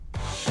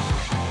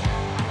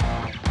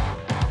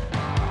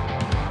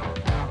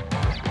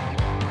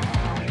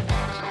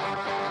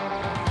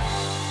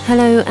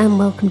Hello and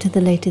welcome to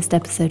the latest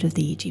episode of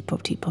the EG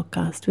Property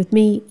Podcast with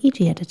me,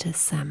 EG editor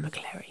Sam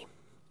McClary.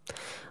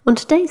 On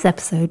today's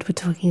episode, we're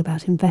talking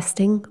about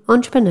investing,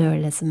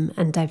 entrepreneurialism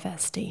and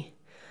diversity.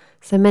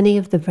 So many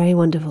of the very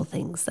wonderful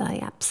things that I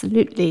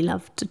absolutely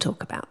love to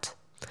talk about.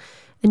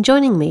 And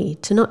joining me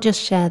to not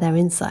just share their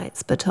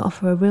insights, but to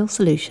offer a real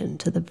solution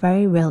to the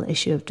very real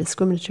issue of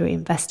discriminatory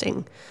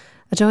investing,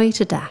 are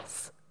Joyita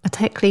Das, a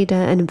tech leader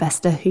and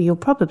investor who you'll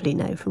probably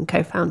know from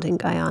co-founding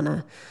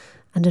Guyana,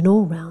 and an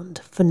all-round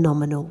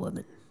phenomenal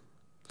woman.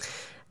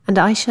 And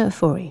Aisha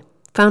Afori,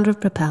 founder of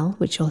Propel,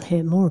 which you'll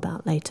hear more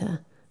about later,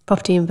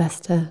 property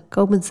investor,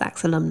 Goldman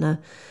Sachs alumna,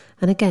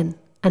 and again,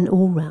 an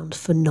all-round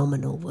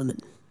phenomenal woman.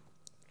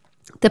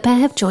 The pair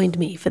have joined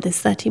me for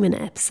this 30-minute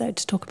episode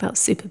to talk about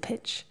Super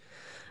Pitch,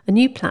 a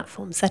new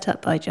platform set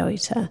up by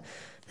Joyita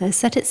that has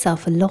set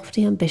itself a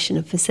lofty ambition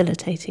of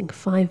facilitating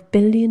 $5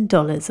 billion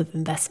of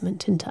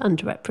investment into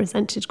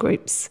underrepresented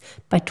groups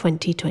by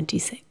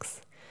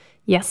 2026.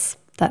 Yes,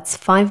 that's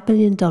 $5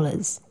 billion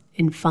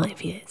in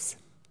 5 years.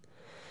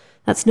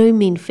 That's no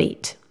mean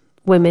feat.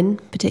 Women,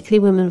 particularly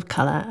women of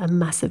colour, are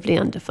massively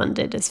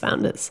underfunded as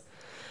founders.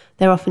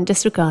 They're often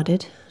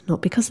disregarded,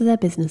 not because of their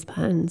business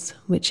plans,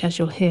 which, as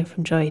you'll hear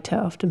from Joyita,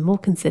 are often more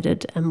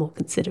considered and more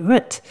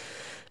considerate,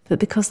 but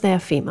because they are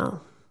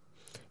female.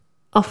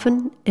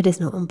 Often it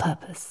is not on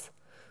purpose.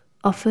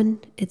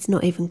 Often it's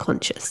not even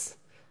conscious,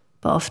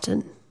 but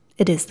often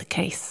it is the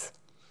case.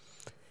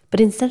 But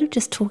instead of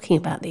just talking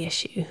about the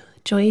issue,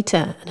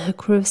 Joyita and her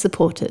crew of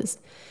supporters,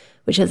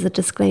 which as a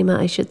disclaimer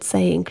I should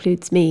say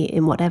includes me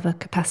in whatever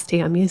capacity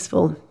I'm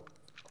useful,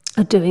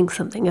 are doing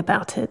something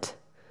about it.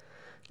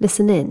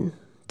 Listen in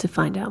to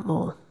find out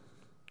more.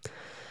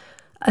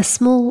 A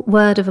small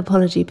word of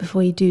apology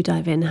before you do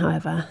dive in,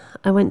 however.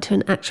 I went to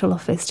an actual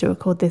office to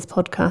record this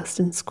podcast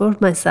and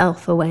squirreled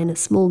myself away in a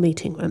small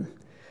meeting room.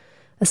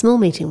 A small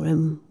meeting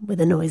room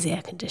with a noisy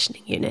air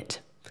conditioning unit.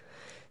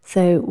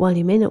 So while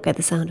you may not get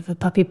the sound of a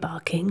puppy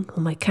barking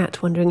or my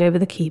cat wandering over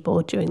the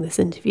keyboard during this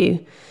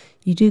interview,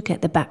 you do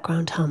get the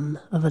background hum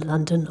of a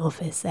London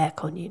office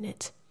aircon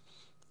unit.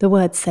 The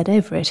words said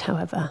over it,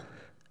 however,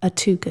 are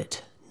too good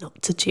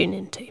not to tune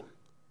into.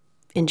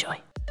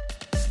 Enjoy.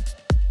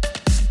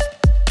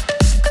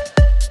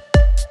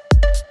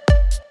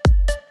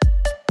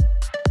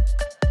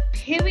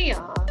 Here we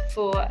are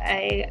for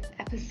an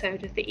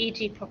episode of the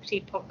EG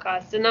Property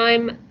Podcast, and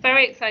I'm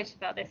very excited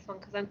about this one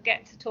because I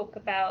get to talk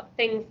about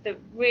things that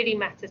really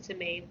matter to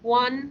me.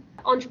 1,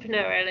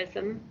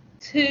 entrepreneurialism.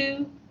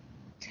 2,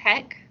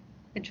 tech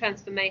and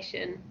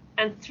transformation.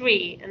 And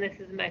 3, and this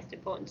is the most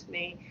important to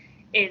me,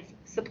 is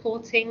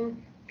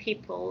supporting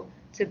people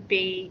to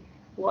be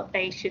what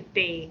they should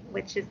be,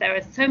 which is there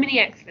are so many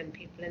excellent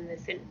people in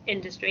this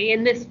industry,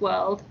 in this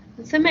world,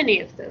 and so many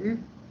of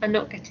them are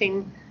not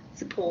getting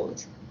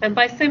support. And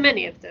by so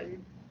many of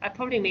them, I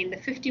probably mean the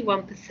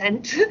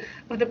 51%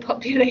 of the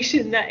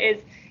population that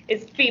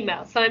is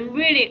female. So I'm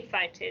really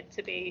excited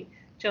to be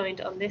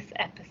joined on this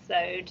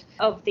episode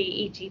of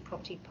the EG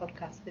Property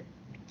Podcast with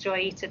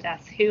Joyita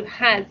Das, who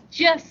has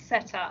just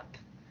set up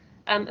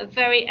a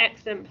very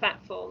excellent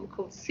platform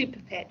called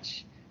Super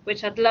Pitch,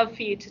 which I'd love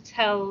for you to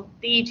tell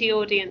the EG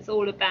audience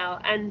all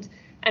about and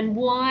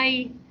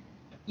why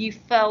you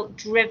felt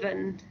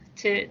driven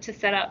to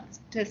set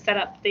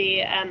up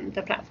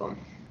the platform.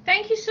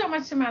 Thank you so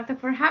much, Samantha,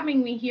 for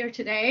having me here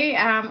today.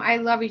 I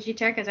love EG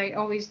Tech, as I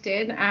always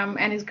did,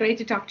 and it's great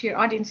to talk to your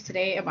audience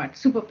today about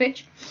Super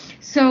Pitch.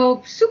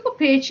 So Super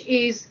Pitch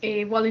is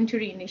a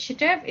voluntary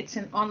initiative. It's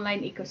an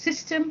online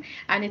ecosystem,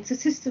 and it's a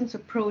systems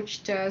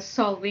approach to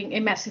solving a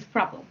massive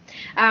problem.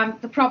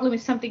 The problem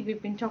is something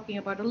we've been talking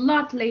about a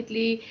lot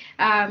lately.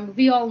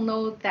 We all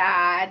know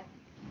that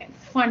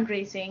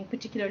fundraising,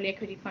 particularly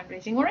equity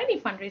fundraising or any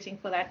fundraising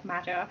for that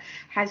matter,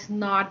 has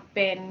not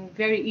been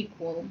very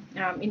equal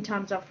in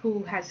terms of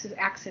who has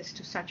access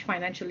to such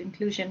financial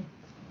inclusion.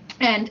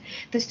 And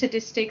the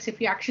statistics, if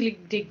you actually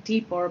dig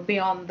deeper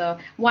beyond the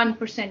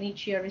 1%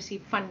 each year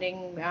receive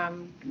funding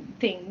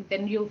thing,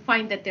 then you'll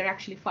find that they're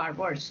actually far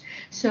worse.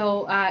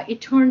 So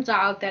it turns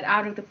out that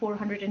out of the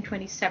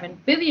 $427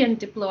 billion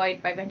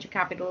deployed by venture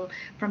capital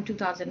from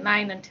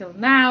 2009 until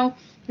now,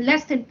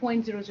 less than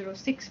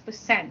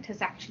 0.006%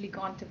 has actually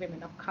gone to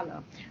women of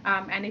color.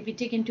 And if we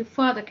dig into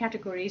further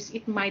categories,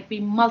 it might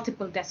be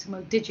multiple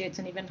decimal digits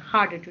and even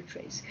harder to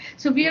trace.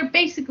 So we are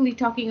basically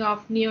talking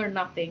of near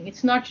nothing.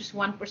 It's not just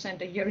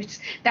 1% a year. It's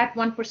that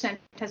 1%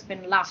 has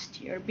been last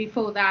year.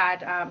 Before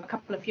that, a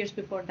couple of years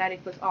before that,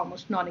 it was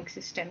almost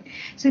non-existent.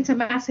 So it's a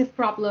massive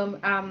problem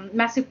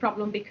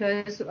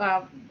because,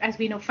 as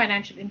we know,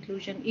 financial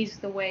inclusion is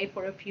the way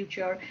for a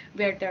future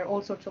where there are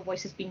all sorts of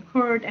voices being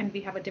heard, and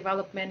we have a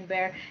development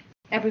where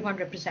everyone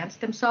represents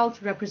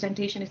themselves.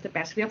 Representation is the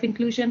best way of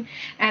inclusion,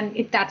 and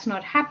if that's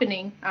not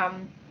happening,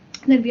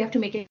 then we have to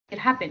make it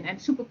happen. And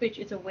Super Pitch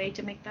is a way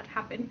to make that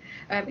happen.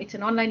 It's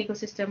an online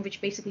ecosystem, which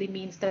basically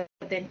means that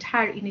the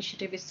entire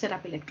initiative is set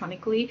up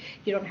electronically.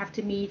 You don't have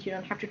to meet, you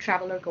don't have to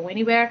travel or go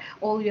anywhere.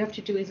 All you have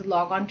to do is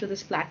log on to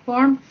this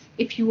platform.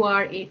 If you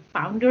are a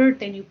founder,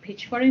 then you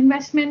pitch for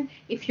investment.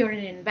 If you're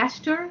an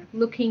investor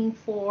looking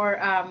for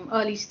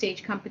early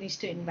stage companies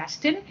to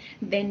invest in,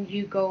 then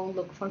you go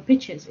look for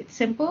pitches. It's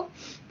simple.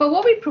 But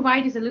what we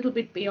provide is a little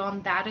bit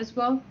beyond that as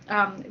well.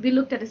 We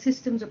looked at a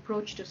systems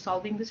approach to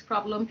solving this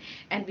problem,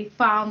 and we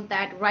found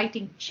that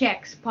writing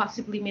checks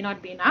possibly may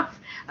not be enough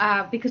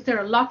because there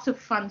are lots of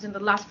funds in the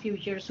last few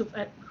years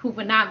who've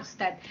announced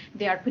that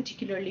they are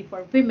particularly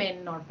for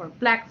women or for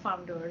Black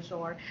founders,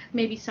 or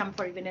maybe some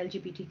for even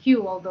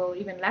LGBTQ, although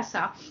even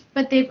lesser.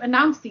 But they've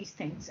announced these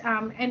things,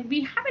 and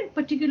we haven't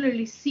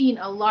particularly seen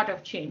a lot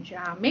of change.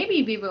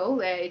 Maybe we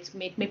will. It's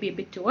maybe a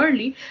bit too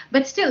early,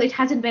 but still, it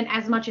hasn't been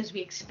as much as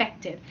we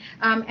expected.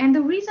 And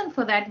the reason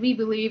for that, we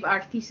believe,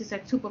 our thesis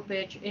at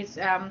SuperPitch is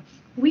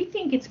we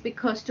think it's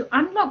because to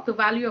unlock the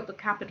value of the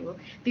capital,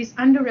 these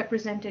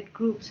underrepresented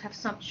groups have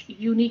such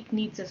unique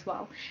needs as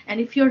well. And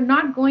if you're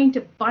not going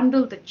to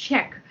bundle the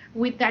check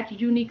with that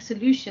unique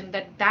solution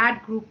that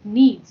that group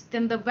needs,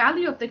 then the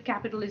value of the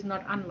capital is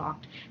not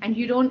unlocked, and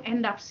you don't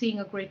end up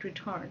seeing a great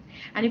return.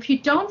 And if you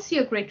don't see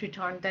a great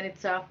return, then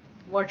it's a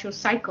virtuous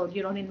cycle.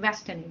 You don't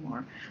invest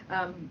anymore,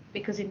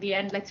 because in the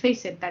end, let's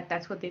face it,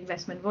 that's what the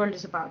investment world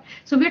is about.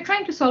 So we're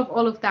trying to solve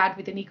all of that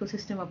with an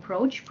ecosystem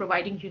approach,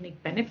 providing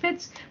unique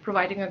benefits,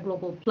 providing a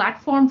global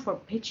platform for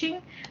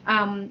pitching,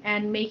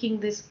 and making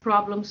this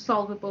problem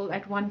solvable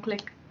at one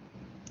click.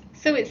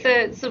 So it's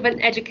a sort of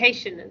an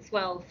education as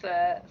well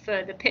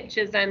for the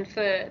pitchers and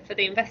for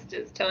the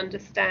investors to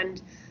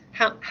understand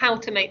how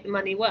to make the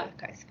money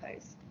work, I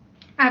suppose.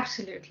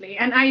 Absolutely.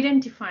 And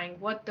identifying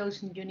what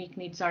those unique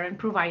needs are and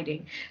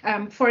providing.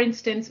 For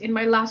instance, in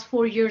my last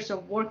 4 years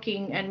of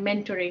working and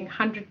mentoring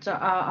hundreds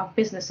of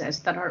businesses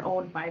that are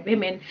owned by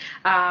women,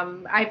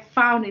 I've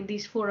found in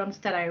these forums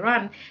that I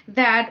run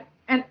that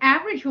an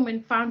average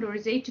woman founder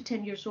is 8 to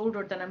 10 years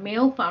older than a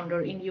male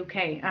founder in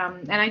UK.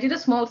 And I did a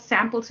small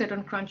sample set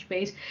on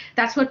Crunchbase.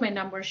 That's what my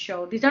numbers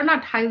show. These are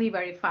not highly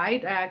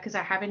verified because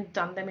I haven't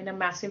done them in a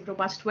massive,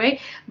 robust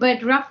way.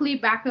 But roughly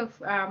back of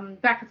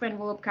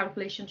envelope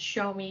calculations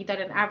show me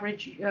that an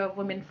average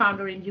woman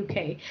founder in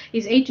UK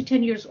is 8 to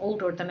 10 years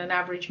older than an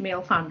average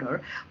male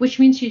founder, which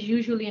means she's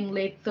usually in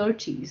late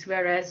 30s,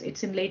 whereas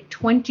it's in late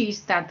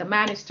 20s that the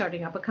man is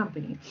starting up a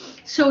company.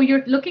 So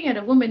you're looking at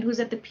a woman who's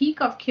at the peak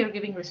of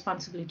caregiving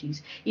responsibilities,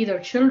 either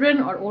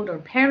children or older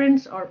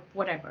parents or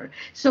whatever.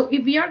 So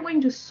if we are going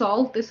to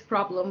solve this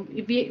problem,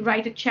 if we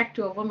write a check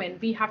to a woman,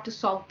 we have to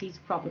solve these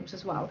problems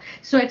as well.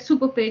 So at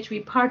SuperPitch, we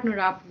partner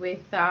up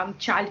with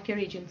childcare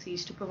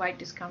agencies to provide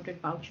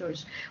discounted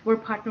vouchers. We're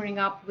partnering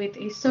up with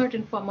a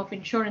certain form of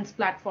insurance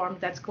platform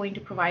that's going to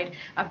provide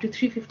up to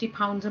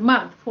 £350 a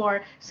month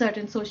for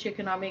certain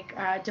socioeconomic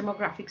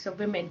demographics of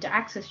women to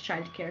access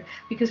childcare,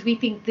 because we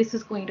think this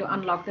is going to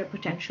unlock their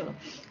potential.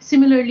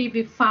 Similarly,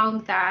 we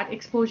found that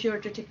exposure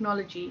to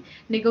technology,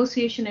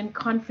 negotiation, and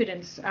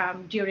confidence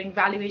during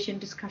valuation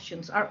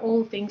discussions are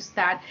all things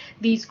that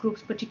these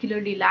groups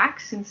particularly lack,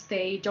 since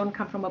they don't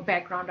come from a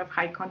background of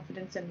high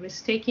confidence and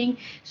risk taking.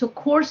 So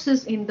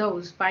courses in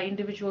those by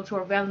individuals who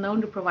are well known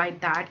to provide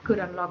that could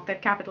unlock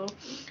that capital.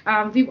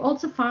 We've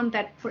also found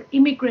that for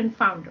immigrant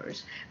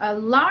founders, a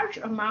large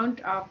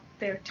amount of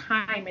their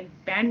time and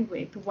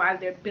bandwidth while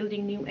they're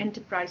building new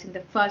enterprise in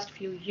the first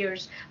few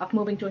years of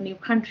moving to a new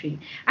country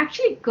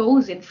actually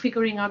goes in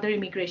figuring out their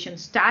immigration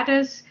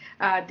status,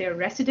 their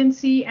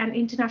residency, and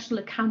international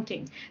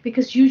accounting,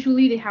 because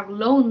usually they have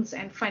loans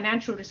and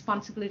financial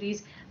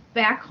responsibilities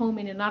back home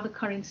in another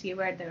currency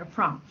where they're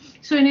from.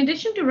 So in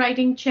addition to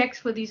writing checks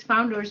for these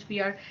founders,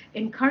 we are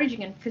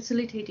encouraging and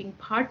facilitating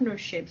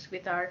partnerships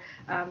with our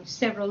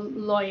several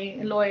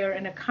lawyer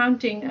and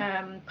accounting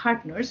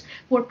partners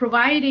who are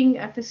providing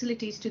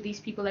facilities to these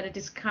people at a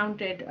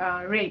discounted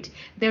rate.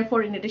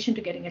 Therefore, in addition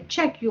to getting a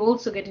check, you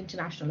also get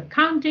international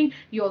accounting,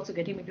 you also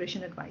get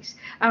immigration advice.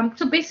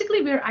 So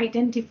basically, we're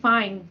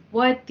identifying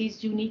what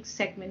these unique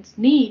segments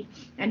need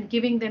and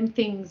giving them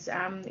things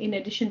in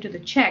addition to the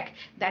check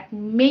that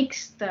makes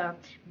the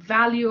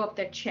value of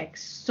that check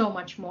so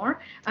much more.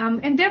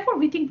 And therefore,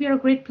 we think we are a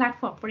great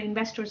platform for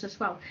investors as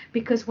well,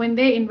 because when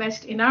they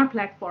invest in our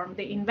platform,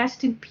 they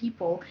invest in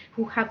people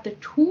who have the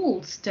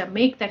tools to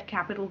make that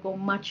capital go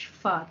much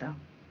further.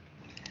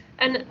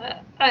 And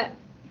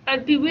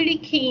I'd be really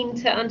keen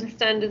to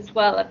understand as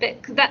well a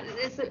bit, because that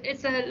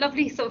it's a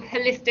lovely sort of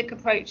holistic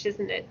approach,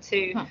 isn't it,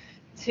 to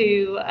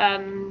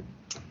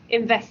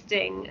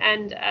investing.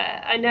 And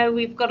I know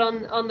we've got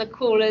on the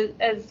call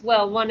as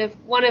well one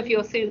of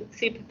your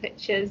super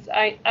pitchers,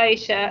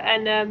 Aisha,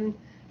 and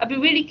I'd be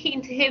really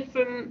keen to hear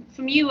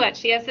from you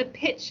actually as a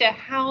pitcher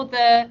how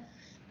the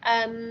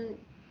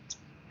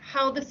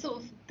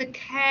sort of the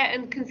care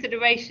and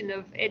consideration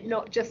of it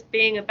not just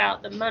being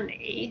about the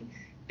money,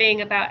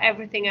 being about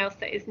everything else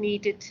that is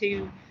needed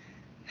to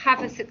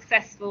have a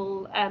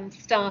successful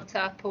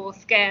startup or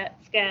scale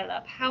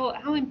up,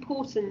 how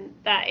important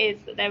that is,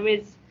 that there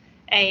is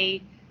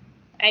a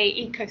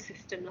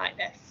ecosystem like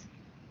this.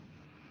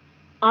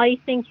 I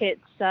think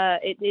it's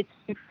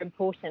super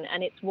important,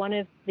 and it's one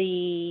of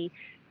the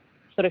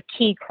sort of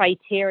key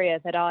criteria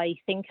that I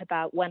think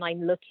about when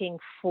I'm looking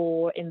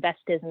for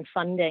investors and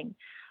funding.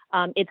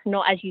 It's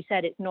not, as you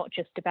said, it's not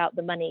just about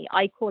the money.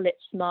 I call it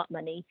smart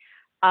money.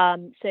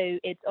 So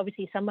it's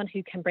obviously someone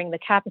who can bring the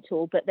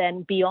capital, but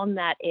then beyond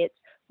that, it's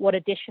what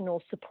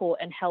additional support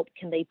and help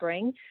can they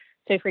bring.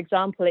 So, for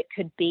example, it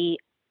could be,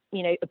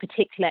 a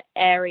particular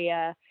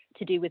area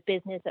to do with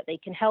business that they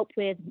can help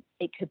with.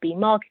 It could be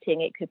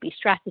marketing, it could be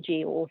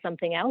strategy, or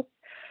something else.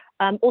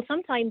 Or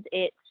sometimes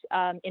it's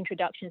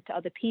introductions to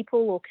other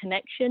people or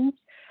connections.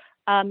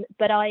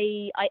 But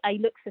I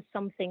look for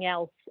something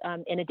else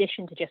in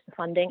addition to just the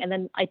funding. And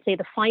then I'd say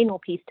the final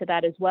piece to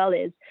that as well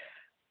is,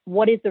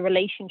 what is the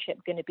relationship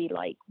going to be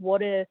like?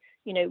 What is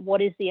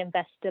the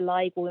investor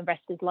like, or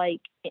investors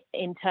like,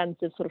 in terms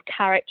of sort of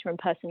character and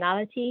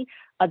personality?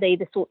 Are they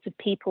the sorts of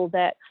people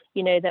that,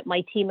 that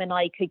my team and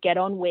I could get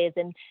on with?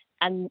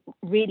 And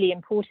really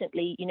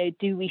importantly,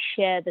 do we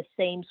share the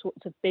same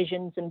sorts of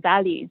visions and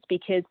values?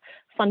 Because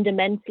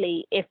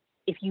fundamentally, if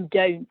you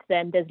don't,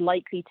 then there's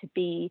likely to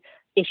be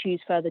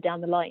issues further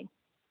down the line.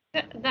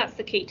 That's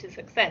the key to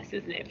success,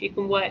 isn't it? If you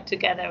can work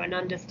together and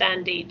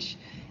understand each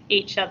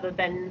other,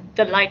 then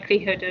the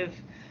likelihood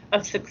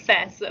of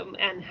success,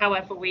 and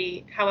however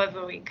we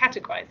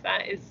categorize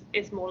that,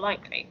 is more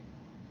likely.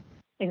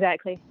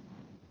 Exactly.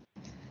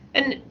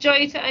 And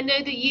Joyita, I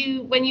know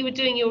that when you were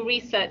doing your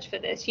research for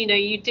this, you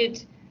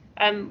did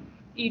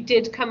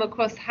come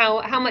across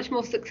how much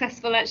more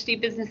successful actually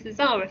businesses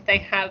are if they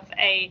have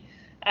a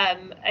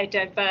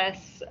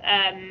diverse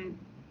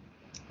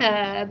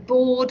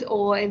board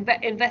or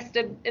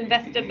investor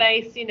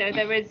base.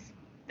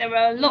 There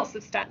are lots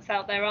of stats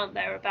out there, aren't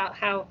there, about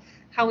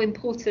how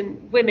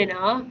important women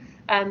are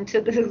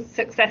to the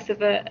success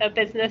of a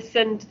business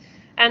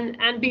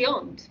and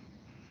beyond.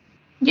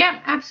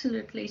 Yeah,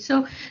 absolutely.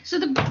 So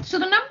the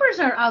numbers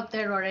are out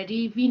there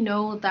already. We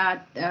know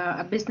that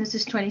a business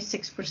is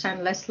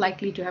 26% less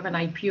likely to have an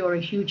IPO or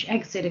a huge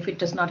exit if it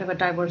does not have a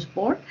diverse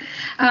board.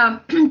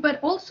 But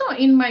also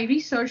in my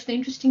research, the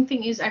interesting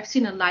thing is I've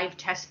seen a live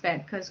test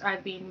bed, because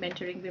I've been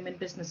mentoring women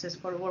businesses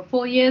for over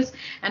 4 years,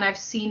 and I've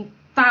seen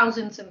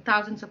thousands and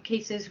thousands of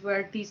cases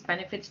where these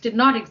benefits did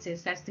not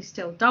exist, as they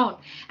still don't,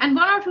 and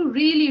 1 or 2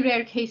 really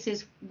rare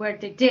cases where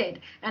they did,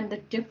 and the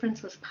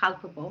difference was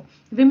palpable.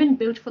 Women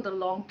built for the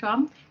long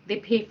term, they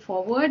pay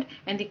forward,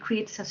 and they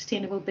create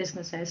sustainable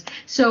businesses.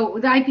 So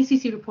the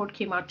IPCC report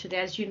came out today.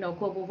 As you know,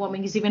 global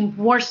warming is even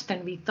worse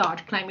than we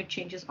thought. Climate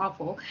change is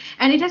awful,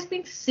 and it has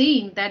been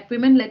seen that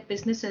women-led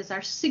businesses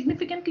are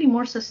significantly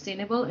more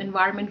sustainable,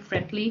 environment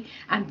friendly,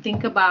 and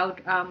think about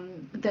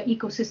the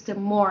ecosystem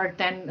more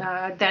than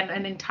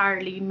an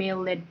entirely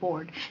male-led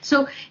board.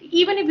 So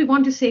even if we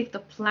want to save the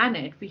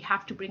planet, we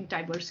have to bring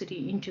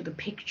diversity into the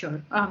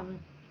picture.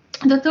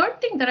 The third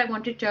thing that I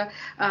wanted to,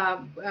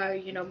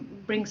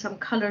 bring some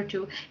color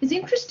to is,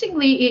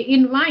 interestingly,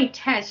 in my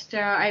test,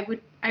 I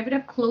would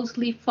have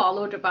closely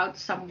followed about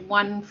some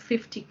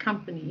 150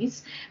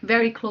 companies,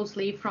 very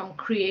closely, from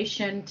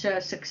creation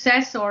to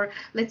success, or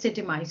let's say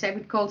demise. I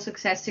would call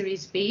success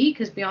Series B,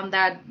 because beyond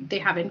that they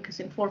haven't, because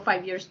in 4 or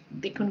 5 years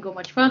they couldn't go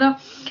much further.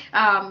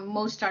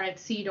 Most are at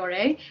seed or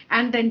A,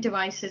 and then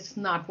demise is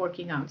not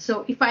working out.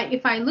 So if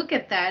I look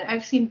at that,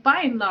 I've seen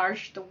by and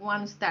large the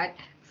ones that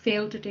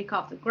failed to take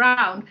off the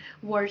ground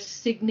were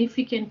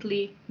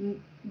significantly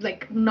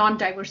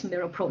non-diverse in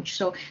their approach.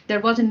 So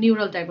there wasn't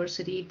neural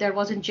diversity, there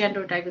wasn't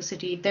gender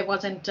diversity, there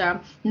wasn't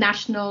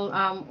national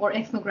or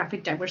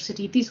ethnographic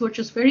diversity. These were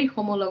just very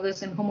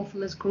homologous and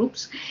homophilous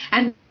groups,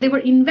 and they were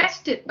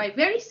invested by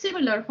very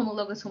similar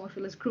homologous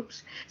homophilous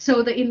groups.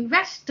 So the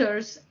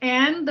investors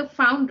and the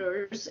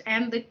founders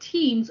and the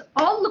teams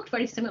all looked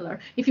very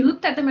similar. If you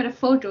looked at them at a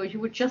photo, you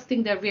would just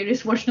think they're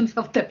various versions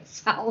of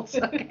themselves.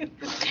 Okay?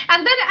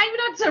 And then I'm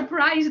not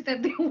surprised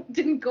that they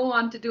didn't go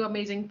on to do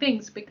amazing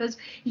things, because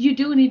you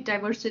do need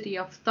diversity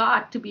of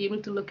thought to be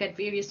able to look at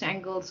various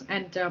angles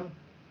and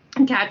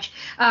catch.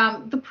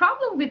 The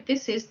problem with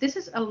this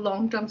is a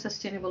long-term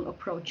sustainable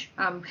approach.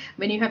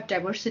 When you have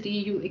diversity,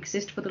 you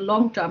exist for the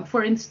long term.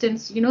 For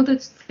instance,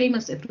 this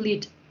famous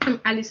athlete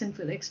Allyson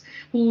Felix,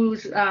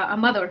 who's a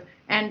mother,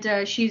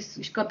 and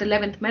she's got the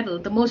 11th medal,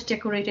 the most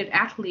decorated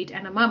athlete,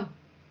 and a mom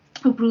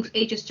who proves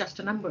age is just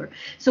a number.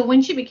 So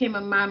when she became a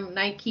mom,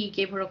 Nike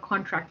gave her a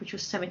contract which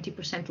was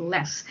 70%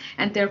 less,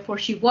 and therefore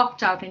she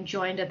walked out and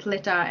joined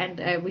Athleta,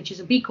 and which is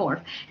a B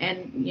Corp.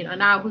 And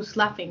now who's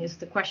laughing is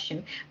the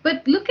question.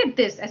 But look at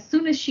this: as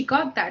soon as she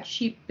got that,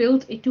 she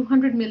built a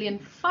 200 million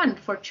fund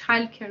for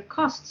childcare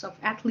costs of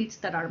athletes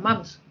that are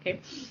moms. Okay,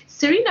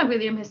 Serena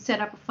Williams has set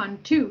up a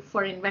fund too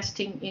for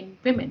investing in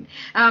women.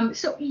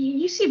 So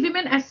you see,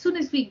 women, as soon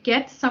as we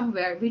get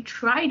somewhere, we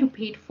try to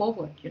pay it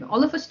forward.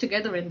 All of us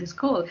together in this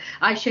call.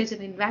 Aisha is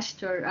an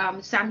investor.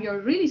 Sam, you're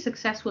really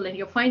successful, and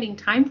you're finding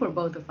time for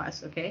both of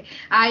us. Okay,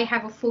 I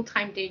have a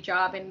full-time day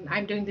job, and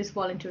I'm doing this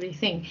voluntary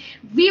thing.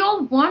 We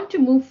all want to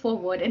move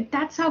forward, and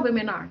that's how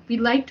women are. We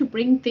like to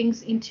bring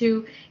things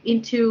we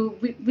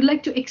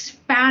like to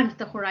expand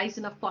the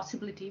horizon of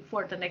possibility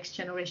for the next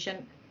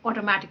generation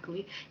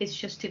automatically. It's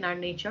just in our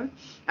nature.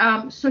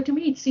 So to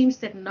me, it seems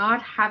that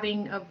not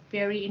having a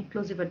very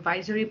inclusive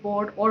advisory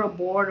board or a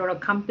board or a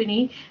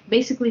company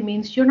basically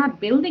means you're not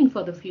building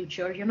for the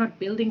future. You're not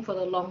building for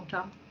the long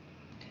term.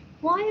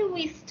 Why are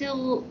we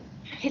still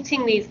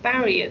hitting these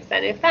barriers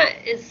then, if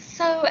that is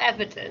so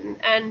evident?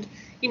 And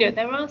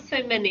there are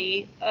so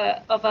many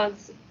of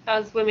us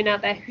as women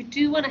out there who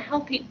do want to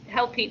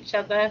help each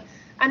other,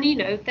 and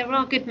there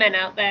are good men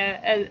out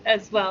there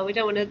as well. We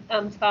don't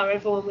want to tar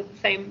everyone with the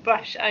same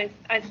brush, I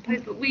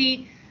suppose, but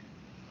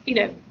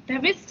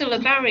there is still a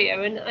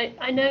barrier. And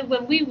I know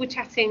when we were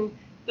chatting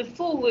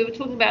before, we were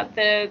talking about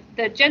the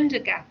gender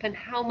gap and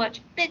how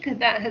much bigger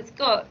that has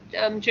got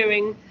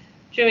during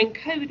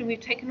COVID, and we've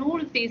taken all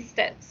of these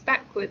steps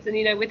backwards.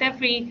 And with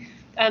every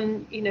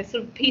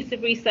sort of piece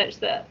of research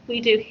that we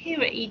do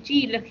here at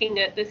EG, looking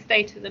at the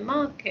state of the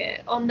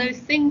market on those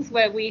things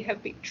where we have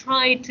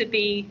tried to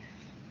be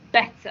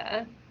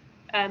better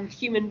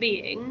human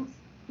beings,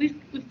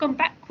 we've gone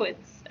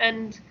backwards.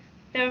 And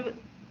I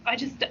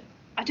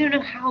don't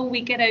know how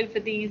we get over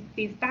these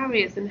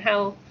barriers, and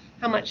how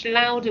much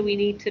louder we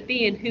need to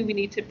be, and who we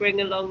need to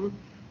bring along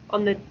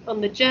on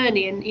the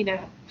journey. And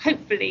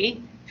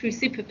hopefully through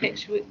Super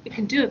Pitch we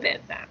can do a bit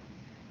of that.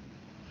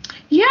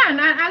 Yeah,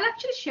 and I'll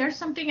actually share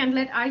something and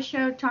let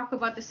Aisha talk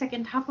about the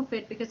second half of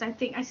it, because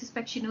I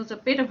suspect she knows a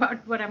bit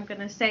about what I'm going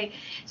to say.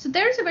 So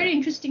there's a very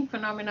interesting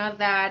phenomena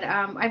that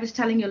I was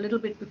telling you a little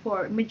bit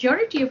before.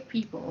 Majority of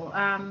people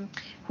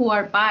who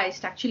are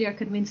biased actually are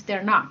convinced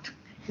they're not.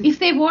 If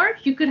they were,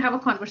 you could have a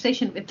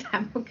conversation with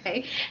them,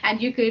 okay?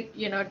 And you could,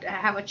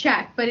 have a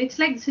chat. But it's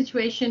like the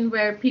situation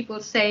where people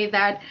say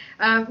that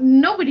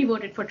nobody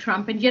voted for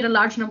Trump, and yet a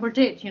large number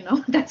did,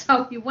 That's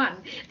how he won.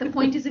 The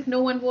point is, if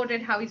no one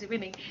voted, how is he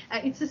winning?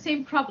 It's the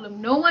same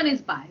problem. No one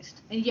is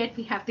biased, and yet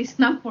we have these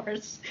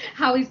numbers.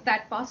 How is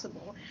that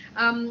possible?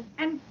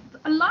 And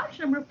a large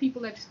number of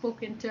people I've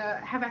spoken to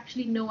have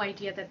actually no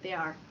idea that they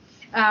are.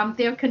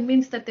 They are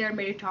convinced that they're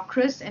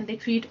meritocratic, and they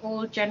treat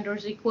all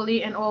genders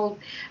equally and all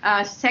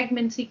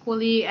segments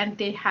equally, and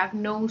they have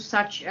no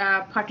such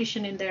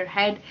partition in their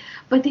head,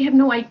 but they have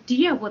no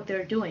idea what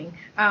they're doing.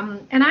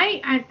 And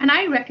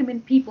I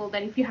recommend people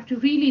that if you have to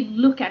really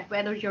look at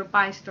whether you're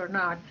biased or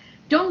not,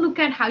 don't look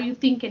at how you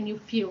think and you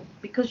feel,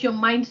 because your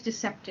mind's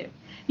deceptive.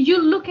 You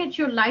look at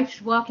your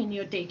life's work and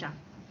your data.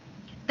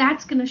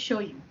 That's going to show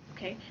you,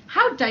 okay?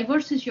 How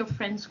diverse is your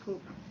friends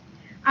group?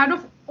 Out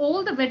of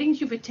all the weddings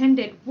you've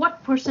attended,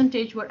 what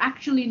percentage were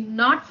actually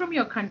not from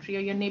your country or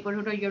your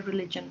neighborhood or your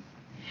religion?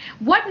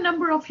 What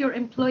number of your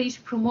employees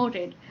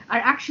promoted are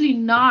actually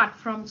not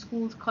from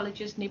schools,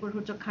 colleges,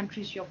 neighborhoods, or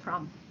countries you're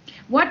from?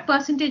 What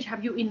percentage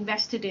have you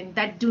invested in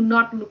that do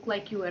not look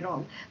like you at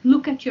all?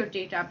 Look at your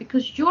data,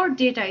 because your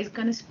data is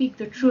going to speak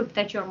the truth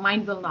that your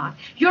mind will not.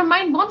 Your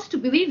mind wants to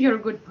believe you're a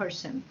good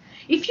person.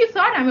 If you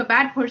thought I'm a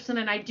bad person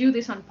and I do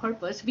this on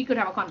purpose, we could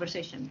have a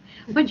conversation.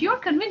 But you're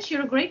convinced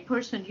you're a great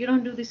person. You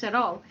don't do this at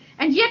all.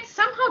 And yet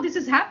somehow this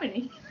is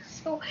happening.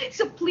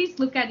 So please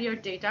look at your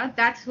data.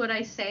 That's what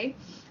I say.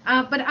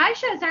 But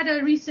Aisha has had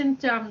a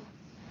recent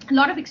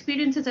lot of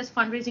experiences as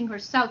fundraising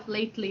herself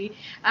lately.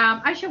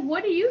 Aisha,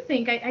 what do you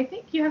think? I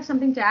think you have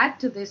something to add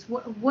to this.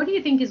 What do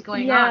you think is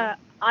going on?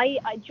 Yeah,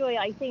 Joy,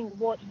 I think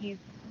what you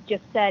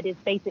just said is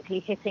basically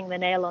hitting the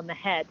nail on the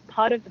head.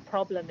 Part of the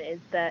problem is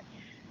that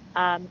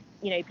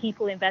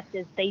people,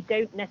 investors, they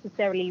don't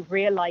necessarily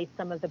realize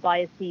some of the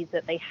biases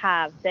that they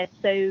have. They're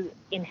so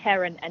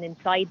inherent and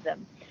inside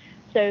them.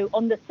 So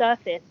on the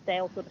surface,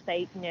 they'll sort of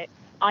say,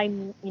 I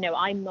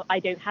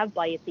don't have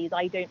biases.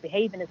 I don't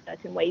behave in a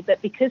certain way.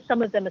 But because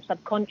some of them are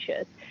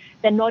subconscious,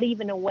 they're not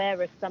even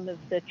aware of some of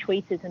the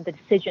choices and the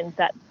decisions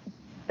that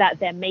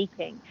they're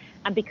making.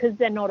 And because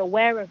they're not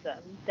aware of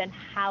them, then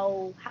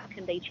how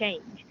can they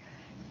change?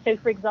 So,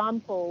 for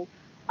example,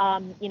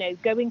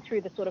 going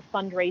through the sort of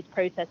fundraise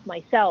process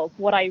myself,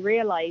 what I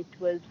realized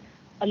was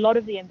a lot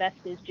of the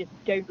investors just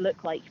don't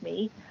look like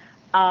me.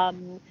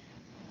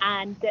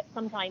 And that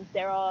sometimes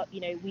there are,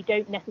 we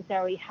don't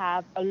necessarily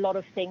have a lot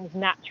of things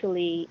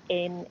naturally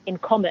in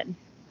common.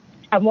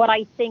 And what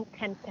I think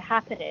tends to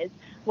happen is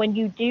when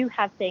you do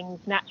have things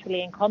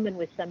naturally in common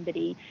with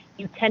somebody,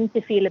 you tend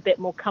to feel a bit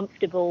more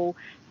comfortable.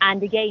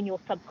 And again, your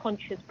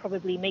subconscious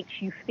probably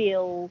makes you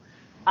feel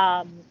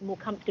more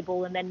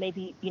comfortable, and then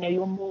maybe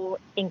you're more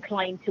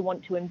inclined to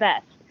want to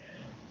invest.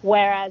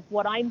 Whereas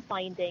what I'm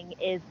finding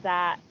is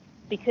that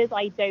because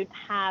I don't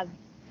have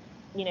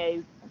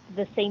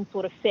the same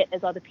sort of fit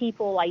as other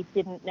people, I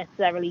didn't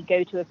necessarily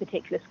go to a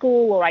particular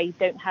school, or I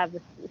don't have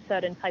a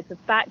certain type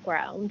of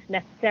background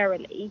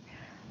necessarily,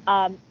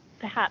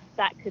 perhaps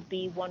that could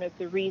be one of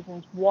the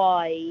reasons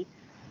why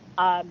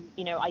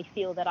I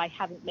feel that I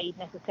haven't made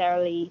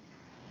necessarily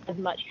as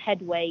much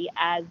headway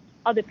as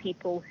other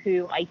people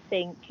who I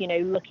think,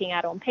 looking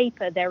at on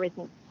paper, there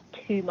isn't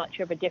too much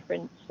of a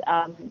difference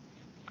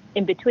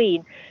in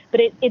between.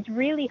 But it's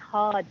really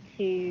hard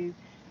to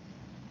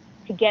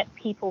get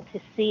people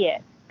to see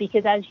it,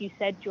 because as you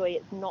said, Joy,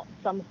 it's not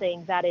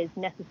something that is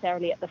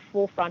necessarily at the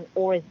forefront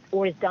or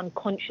is done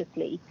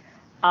consciously.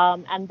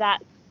 And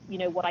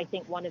what I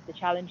think one of the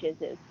challenges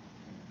is.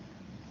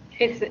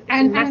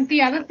 And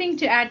the other thing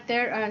to add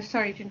there,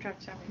 sorry to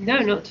interrupt, Sam. No,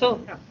 not at all.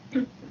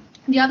 No.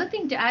 The other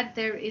thing to add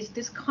there is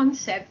this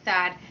concept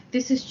that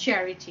this is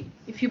charity.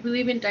 If you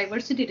believe in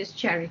diversity, it is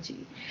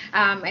charity.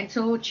 And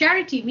so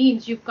charity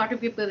means you've got to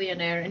be a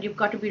billionaire and you've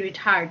got to be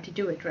retired to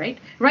do it, right?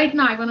 Right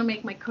now, I want to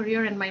make my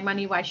career and my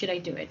money. Why should I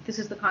do it? This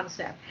is the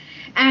concept.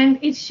 And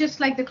it's just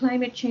like the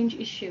climate change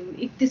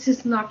issue. This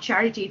is not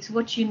charity. It's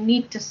what you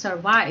need to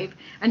survive.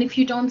 And if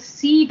you don't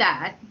see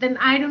that, then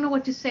I don't know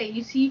what to say.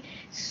 You see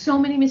so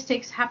many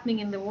mistakes happening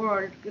in the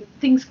world,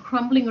 things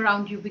crumbling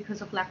around you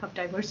because of lack of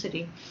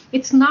diversity.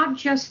 It's not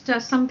just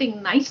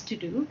something nice to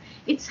do.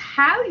 It's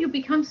how you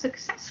become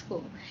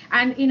successful.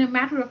 And in a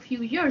matter of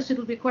few years,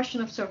 it'll be a question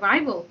of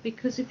survival,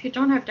 because if you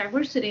don't have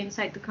diversity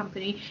inside the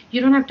company,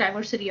 you don't have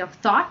diversity of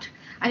thought.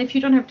 And if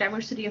you don't have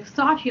diversity of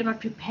thought, you're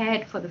not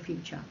prepared for the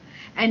future.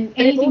 And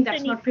anything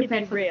that's not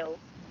prepared for real.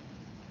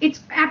 It's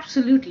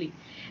absolutely.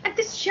 And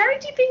this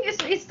charity thing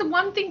is the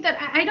one thing that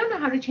I don't know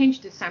how to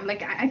change this, Sam.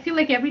 Like, I feel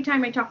like every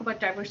time I talk about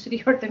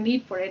diversity or the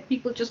need for it,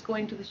 people just go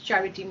into this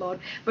charity mode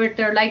where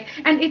they're like,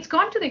 and it's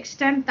gone to the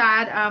extent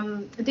that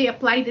they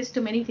apply this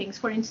to many things.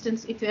 For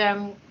instance, if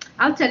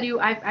I'll tell you,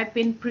 I've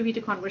been privy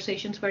to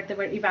conversations where they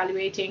were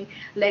evaluating,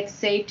 let's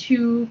say,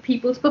 two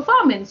people's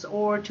performance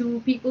or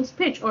two people's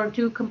pitch or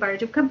two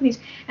comparative companies.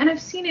 And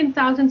I've seen in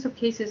thousands of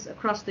cases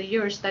across the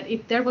years that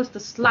if there was the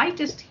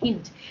slightest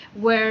hint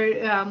where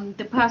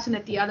the person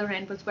at the other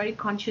end was very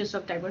conscious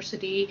of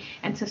diversity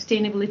and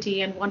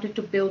sustainability and wanted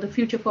to build a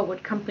future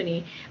forward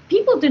company,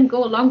 people didn't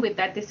go along with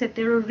that. They said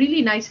they're a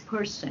really nice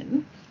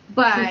person,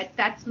 but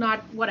that's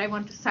not what I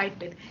want to side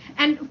with.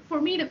 And for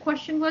me, the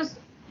question was,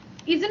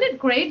 isn't it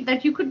great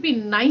that you could be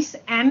nice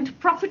and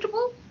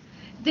profitable?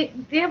 They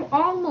have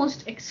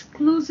almost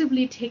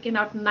exclusively taken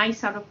out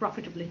nice out of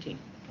profitability.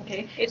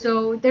 Okay,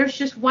 so there's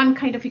just one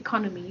kind of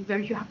economy where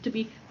you have to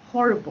be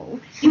horrible.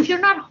 If you're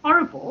not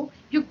horrible,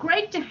 you're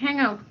great to hang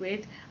out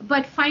with,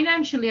 but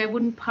financially I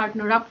wouldn't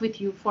partner up with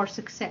you for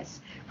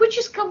success, which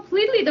is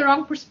completely the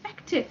wrong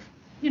perspective.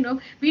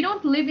 We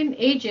don't live in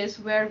ages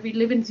where we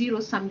live in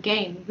zero-sum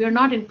game. We're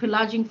not in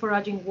pillaging,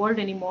 foraging world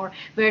anymore,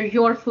 where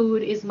your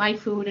food is my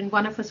food and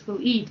one of us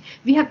will eat.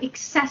 We have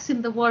excess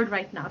in the world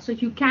right now, so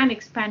you can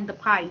expand the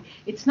pie.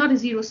 It's not a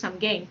zero-sum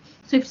game.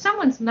 So if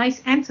someone's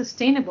nice and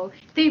sustainable,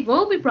 they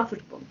will be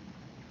profitable.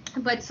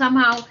 But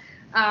somehow,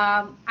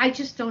 I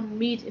just don't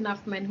meet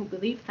enough men who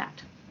believe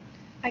that.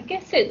 I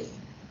guess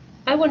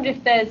I wonder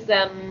if there's,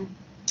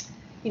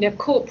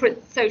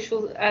 corporate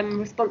social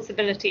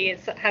responsibility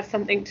has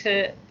something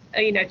to,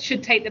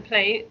 should take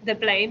the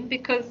blame,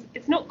 because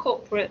it's not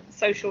corporate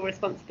social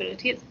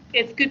responsibility.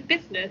 It's good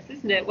business,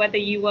 isn't it? Whether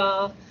you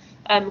are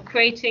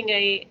creating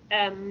a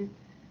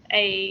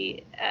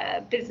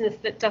business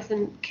that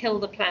doesn't kill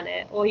the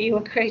planet, or you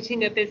are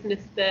creating a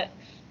business that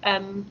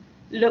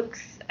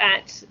looks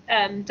at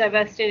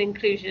diversity and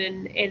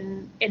inclusion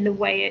in the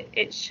way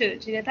it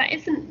should. That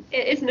isn't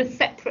a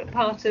separate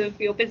part of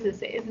your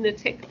business. It isn't a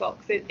tick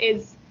box. It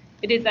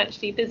is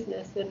actually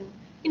business. And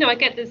I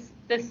get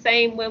the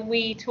same when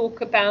we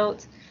talk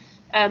about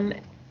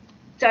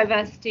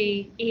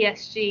diversity,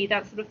 ESG,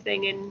 that sort of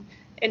thing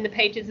in the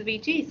pages of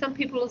EG. Some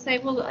people will say,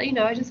 well,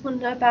 I just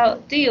want to know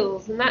about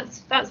deals, and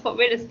that's what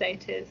real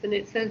estate is. And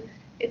it's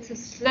a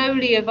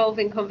slowly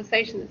evolving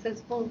conversation that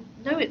says, well,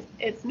 no,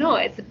 it's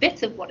not. It's a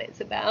bit of what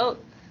it's about,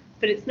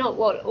 but it's not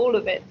what all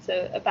of it's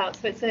about.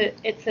 So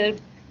it's a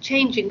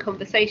changing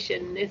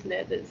conversation, isn't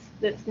it?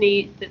 That's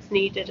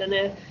needed,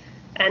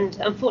 and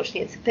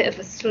unfortunately, it's a bit of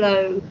a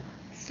slow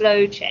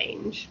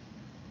change.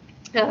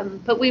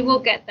 But we will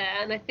get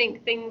there, and I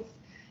think things,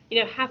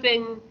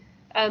 having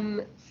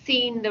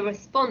seen the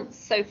response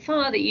so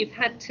far that you've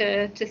had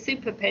to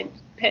super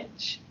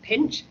pitch.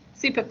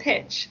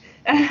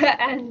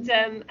 And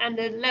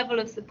the level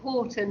of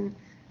support and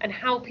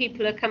how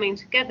people are coming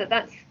together,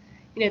 that's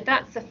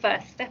the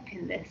first step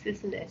in this,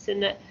 isn't it?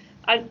 And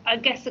I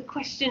guess a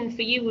question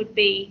for you would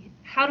be,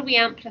 how do we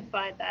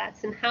amplify that,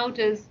 and how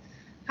does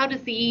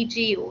the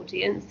EG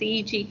audience, the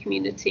EG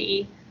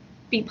community,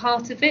 be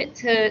part of it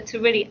to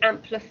really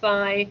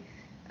amplify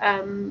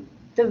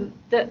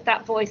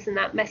that voice and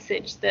that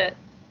message that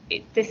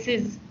this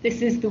is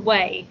the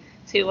way,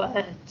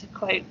 to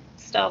quote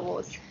Star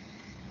Wars.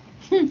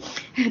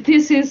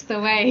 This is the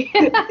way.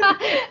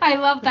 I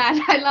love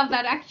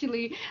that.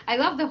 Actually, I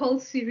love the whole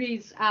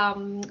series.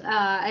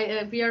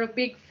 We are a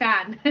big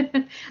fan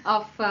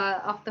of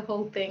the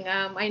whole thing.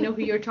 I know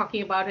who you're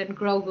talking about, and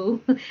Grogu.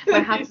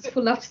 My house is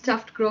full of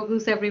stuffed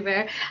Grogus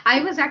everywhere.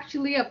 I was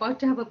actually about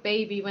to have a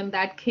baby when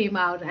that came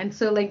out, and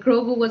so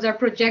Grogu was our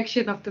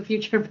projection of the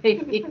future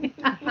baby.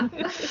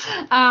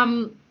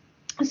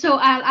 So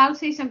I'll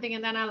say something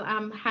and then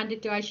I'll hand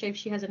it to Aisha if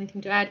she has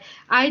anything to add.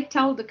 I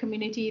tell the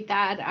community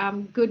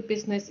that good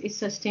business is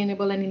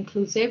sustainable and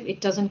inclusive.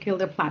 It doesn't kill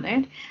the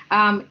planet,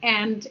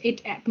 and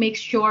it makes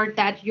sure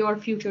that your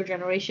future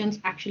generations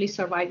actually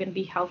survive and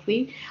be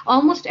healthy.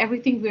 Almost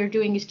everything we're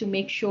doing is to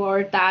make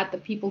sure that the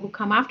people who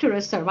come after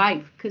us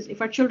survive. Because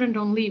if our children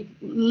don't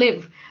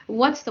live,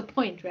 what's the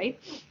point, right?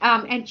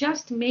 And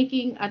just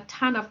making a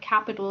ton of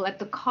capital at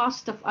the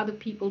cost of other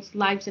people's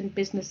lives and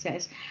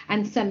businesses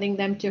and sending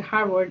them to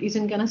Harvard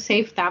isn't going to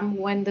save them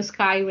when the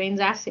sky rains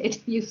acid,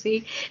 you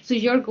see. So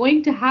you're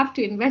going to have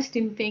to invest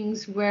in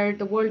things where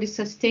the world is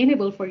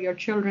sustainable for your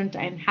children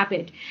to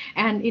inhabit.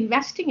 And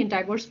investing in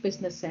diverse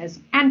businesses,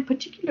 and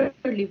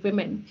particularly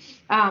women,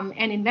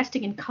 and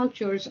investing in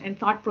cultures and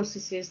thought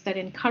processes that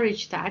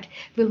encourage that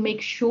will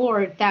make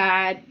sure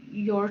that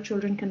your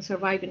children can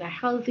survive in a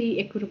healthy,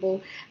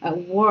 equitable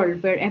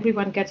world where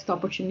everyone gets the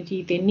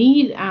opportunity they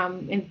need,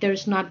 and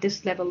there's not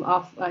this level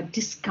of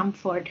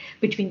discomfort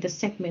between the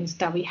segments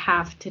that we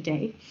have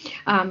today,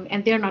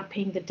 and they're not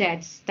paying the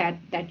debts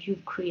that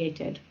you've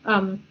created.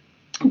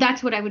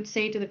 That's what I would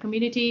say to the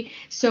community.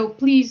 So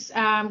please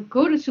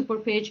go to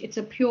SuperPitch. It's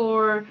a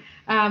pure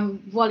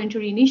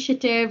voluntary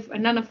initiative.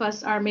 None of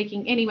us are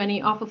making any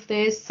money off of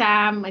this.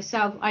 Sam,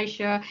 myself,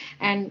 Aisha,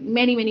 and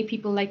many, many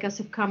people like us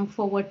have come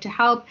forward to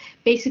help.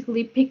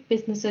 Basically, pick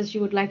businesses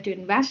you would like to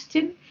invest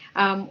in,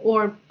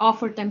 or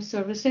offer them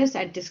services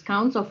at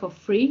discounts or for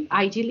free,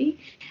 ideally.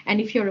 And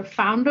if you're a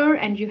founder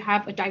and you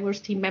have a diverse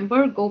team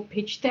member, go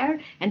pitch there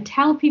and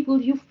tell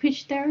people you've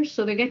pitched there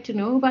so they get to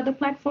know about the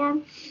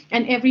platform.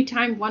 And every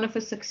time one of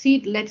us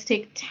succeed, let's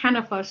take 10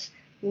 of us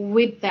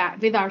with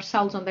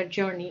ourselves on that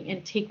journey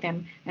and take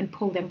them and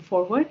pull them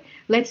forward.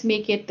 Let's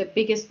make it the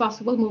biggest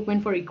possible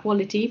movement for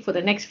equality for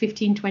the next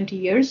 15-20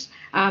 years.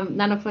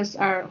 None of us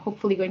are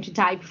hopefully going to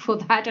die before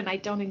that, and I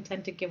don't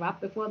intend to give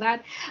up before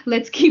that.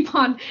 Let's keep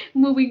on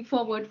moving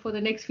forward for the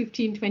next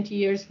 15-20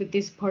 years with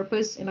this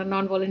purpose in a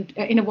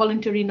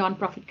voluntary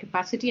nonprofit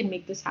capacity and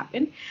make this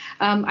happen.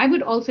 I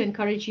would also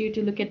encourage you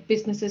to look at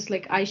businesses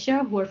like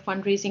Aisha, who are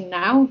fundraising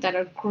now, that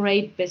are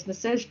great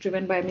businesses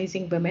driven by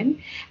amazing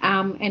women.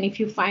 And if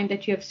you find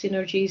that you have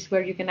synergies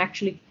where you can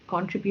actually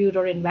contribute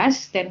or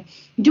invest, then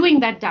doing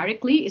that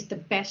directly is the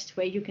best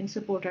way you can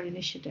support our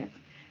initiative.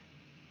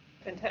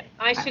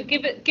 I should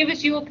give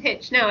us your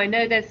pitch now. I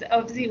know there's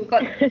obviously we've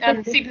got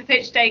Super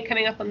Pitch Day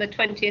coming up on the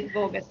 20th of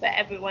August that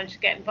everyone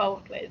should get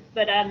involved with,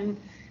 but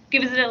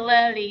give us a little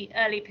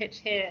early pitch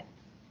here.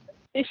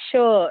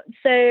 Sure.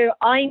 So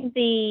I'm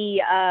the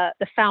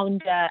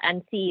founder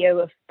and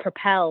CEO of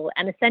Propel,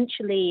 and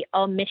essentially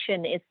our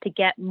mission is to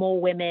get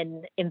more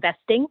women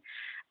investing.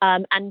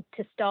 And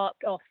to start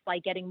off by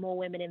getting more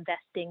women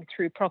investing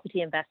through property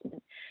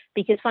investment,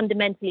 because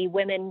fundamentally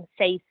women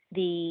face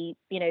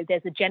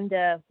there's a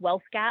gender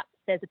wealth gap,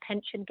 there's a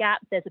pension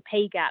gap, there's a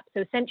pay gap.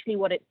 So essentially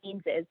what it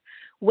means is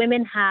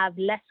women have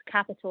less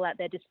capital at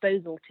their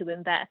disposal to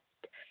invest,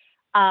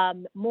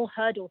 more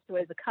hurdles to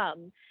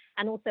overcome.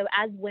 And also,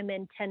 as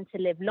women tend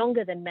to live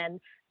longer than men,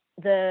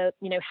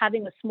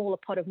 having a smaller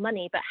pot of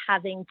money, but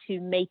having to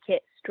make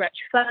it stretch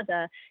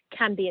further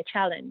can be a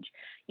challenge.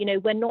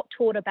 We're not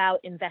taught about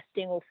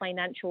investing or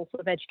financial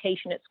sort of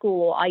education at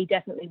school, or I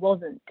definitely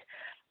wasn't.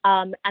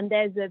 And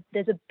there's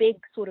a big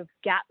sort of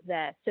gap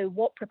there. So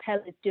what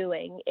Propel is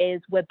doing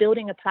is we're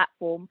building a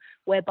platform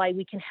whereby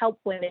we can help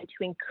women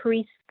to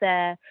increase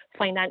their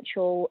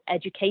financial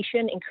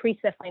education, increase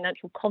their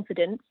financial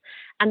confidence,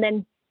 and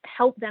then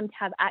help them to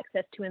have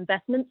access to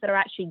investments that are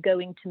actually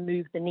going to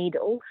move the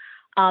needle,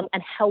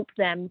 and help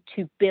them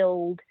to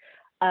build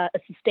a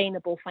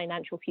sustainable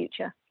financial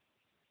future.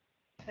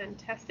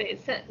 Fantastic.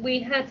 So we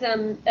had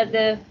at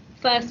the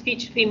first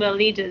Future Female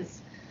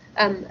Leaders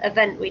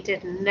event we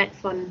did, and the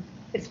next one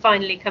is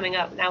finally coming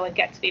up. Now we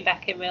get to be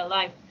back in real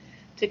life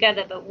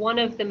together. But one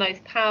of the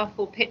most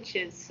powerful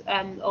pitches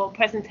or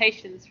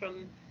presentations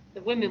from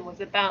the women was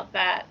about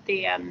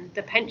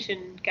the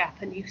pension gap,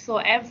 and you saw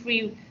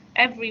every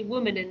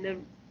woman in the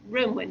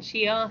room when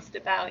she asked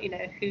about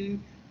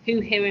who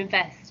here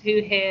invests,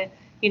 who here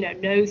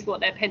knows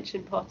what their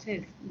pension pot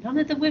is. None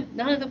of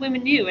the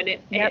women knew, and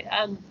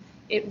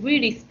it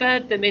really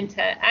spurred them into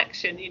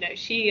action.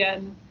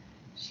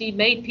 She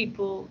made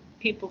people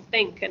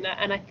think, and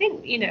I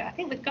think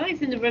the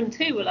guys in the room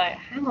too were like,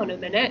 hang on a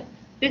minute,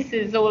 this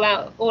is all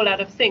out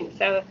of sync.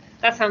 So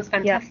that sounds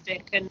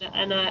fantastic,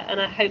 and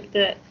I hope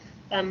that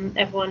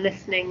everyone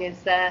listening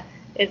is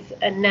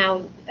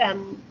now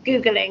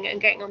Googling and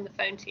getting on the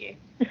phone to you.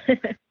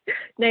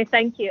 No,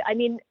 thank you. I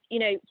mean,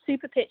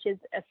 Super Pitch is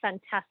a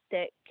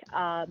fantastic,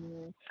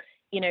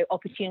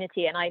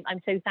 opportunity, and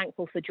I'm so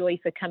thankful for Joy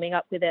for coming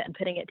up with it and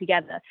putting it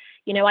together.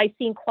 I've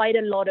seen quite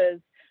a lot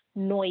of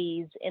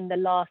noise in the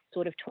last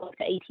sort of 12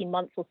 to 18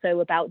 months or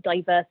so about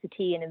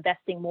diversity and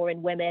investing more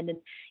in women, and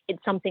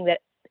it's something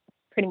that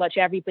pretty much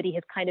everybody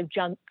has kind of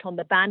jumped on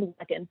the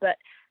bandwagon. But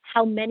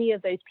how many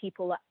of those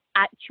people are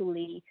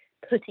actually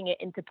putting it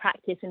into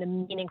practice in a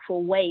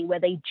meaningful way where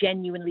they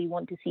genuinely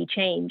want to see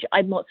change,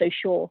 I'm not so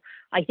sure.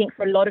 I think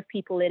for a lot of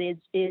people it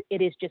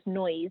is just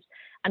noise.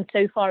 And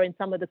so far in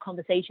some of the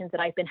conversations that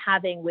I've been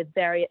having with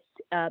various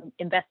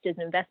investors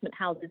and investment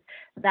houses,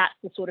 that's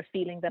the sort of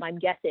feeling that I'm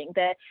getting.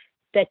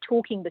 They're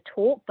talking the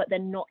talk, but they're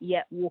not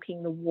yet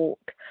walking the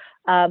walk.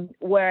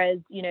 Whereas,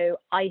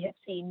 I have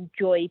seen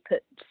Joy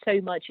put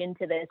so much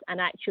into this and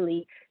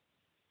actually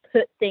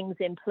put things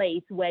in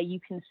place where you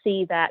can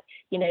see that,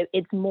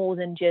 it's more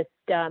than just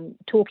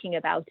talking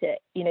about it.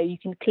 You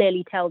can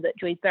clearly tell that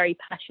Joy's very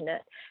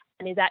passionate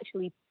and is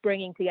actually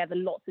bringing together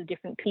lots of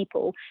different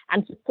people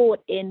and support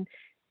in,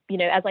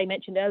 as I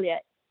mentioned earlier,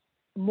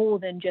 more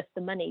than just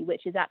the money,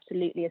 which is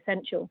absolutely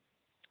essential.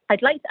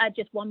 I'd like to add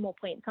just one more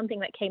point, something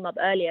that came up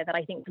earlier that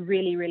I think is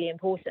really, really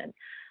important.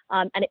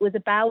 And it was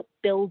about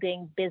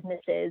building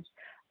businesses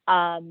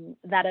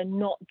that are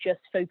not just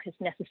focused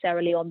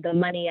necessarily on the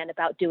money and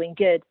about doing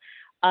good.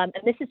 And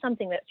this is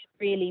something that's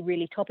really,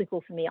 really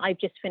topical for me. I've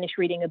just finished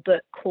reading a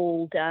book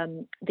called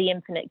The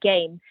Infinite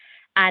Game.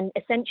 And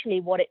essentially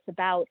what it's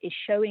about is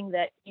showing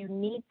that you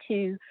need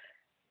to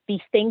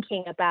be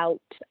thinking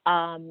about,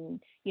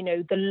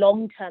 the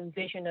long-term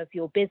vision of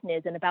your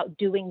business and about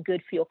doing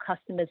good for your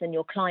customers and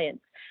your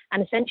clients.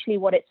 And essentially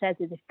what it says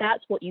is if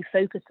that's what you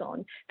focus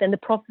on, then the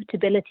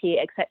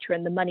profitability, etc.,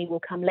 and the money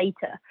will come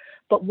later.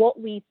 But what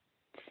we've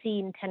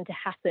seen tend to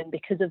happen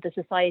because of the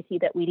society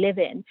that we live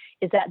in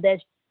is that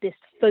there's this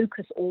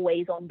focus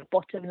always on the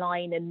bottom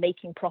line and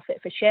making profit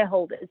for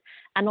shareholders.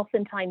 And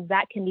oftentimes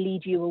that can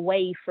lead you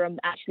away from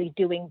actually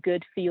doing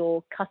good for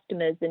your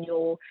customers and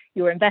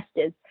your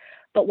investors.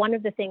 But one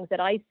of the things that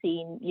I've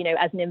seen,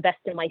 as an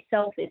investor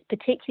myself, is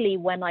particularly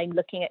when I'm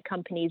looking at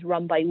companies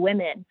run by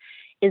women,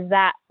 is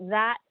that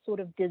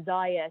sort of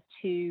desire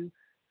to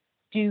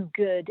do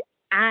good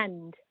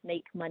and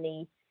make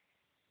money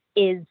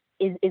is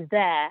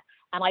there.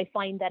 And I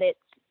find that it's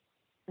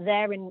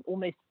there in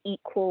almost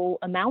equal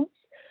amounts.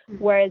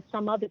 Whereas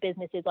some other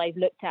businesses I've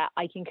looked at,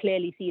 I can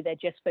clearly see they're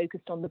just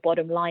focused on the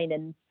bottom line,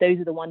 and those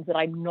are the ones that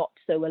I'm not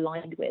so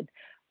aligned with.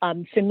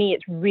 For me,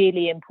 it's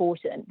really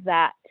important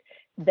that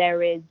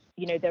there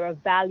are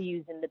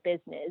values in the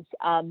business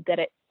that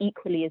are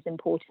equally as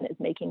important as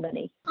making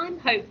money. I'm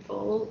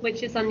hopeful,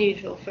 which is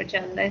unusual for a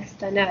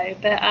journalist, I know,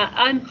 but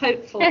I'm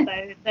hopeful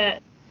though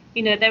that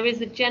there is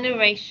a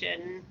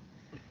generation,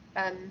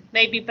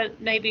 maybe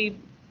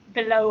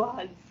below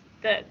us,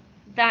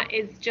 that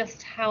is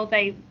just how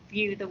they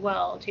view the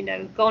world.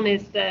 Gone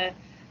is the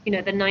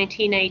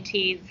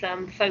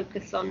 1980s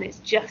focus on it's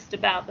just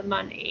about the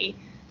money.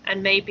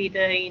 And maybe the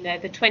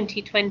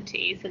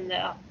 2020s and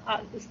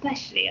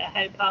especially I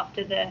hope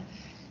after the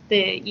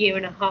year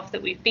and a half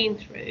that we've been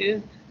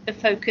through, the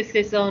focus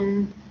is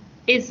on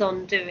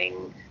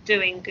doing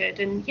good.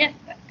 And yes,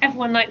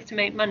 everyone likes to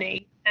make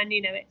money, and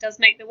it does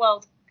make the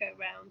world go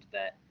round,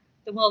 but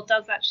the world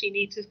does actually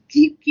need to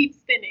keep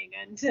spinning,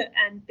 and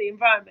the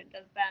environment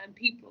does that, and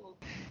people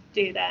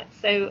do that.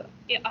 So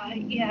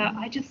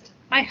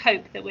I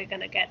hope that we're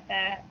going to get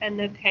there.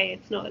 And okay,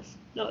 it's not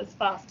as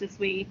fast as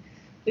we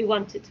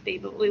want it to be,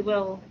 but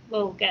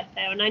we'll get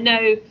there. And I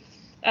know,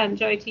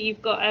 Jyoti,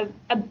 you've got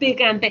a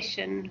big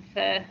ambition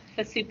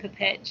for Super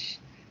Pitch,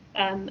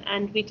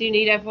 and we do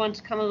need everyone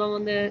to come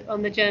along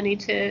on the journey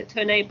to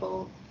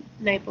enable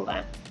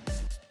that.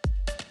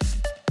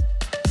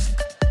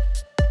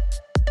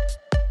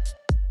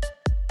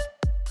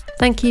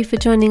 Thank you for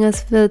joining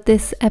us for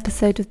this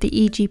episode of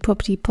the EG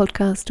Property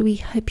Podcast. We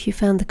hope you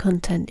found the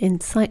content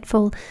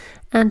insightful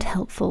and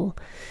helpful.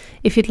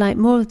 If you'd like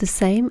more of the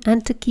same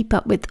and to keep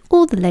up with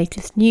all the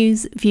latest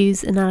news,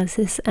 views,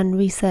 analysis and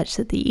research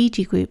that the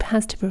EG Group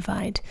has to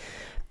provide,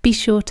 be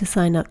sure to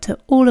sign up to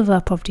all of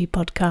our property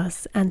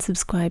podcasts and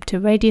subscribe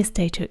to Radius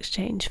Data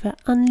Exchange for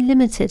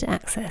unlimited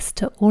access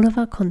to all of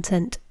our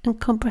content and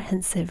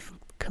comprehensive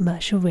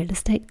commercial real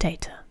estate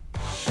data.